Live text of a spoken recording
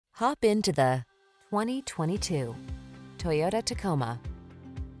Hop into the 2022 Toyota Tacoma.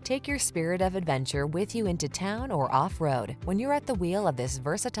 Take your spirit of adventure with you into town or off-road when you're at the wheel of this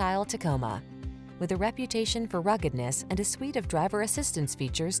versatile Tacoma. With a reputation for ruggedness and a suite of driver assistance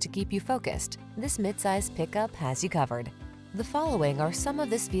features to keep you focused, this midsize pickup has you covered. The following are some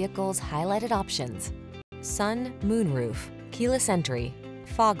of this vehicle's highlighted options: sun moonroof, keyless entry,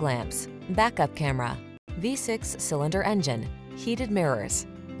 fog lamps, backup camera, V6 cylinder engine, heated mirrors,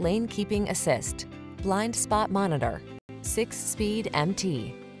 lane keeping assist, blind spot monitor, 6-speed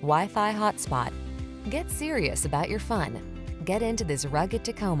MT, Wi-Fi hotspot. Get serious about your fun. Get into this rugged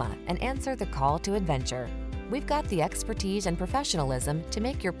Tacoma and answer the call to adventure. We've got the expertise and professionalism to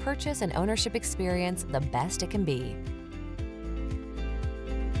make your purchase and ownership experience the best it can be.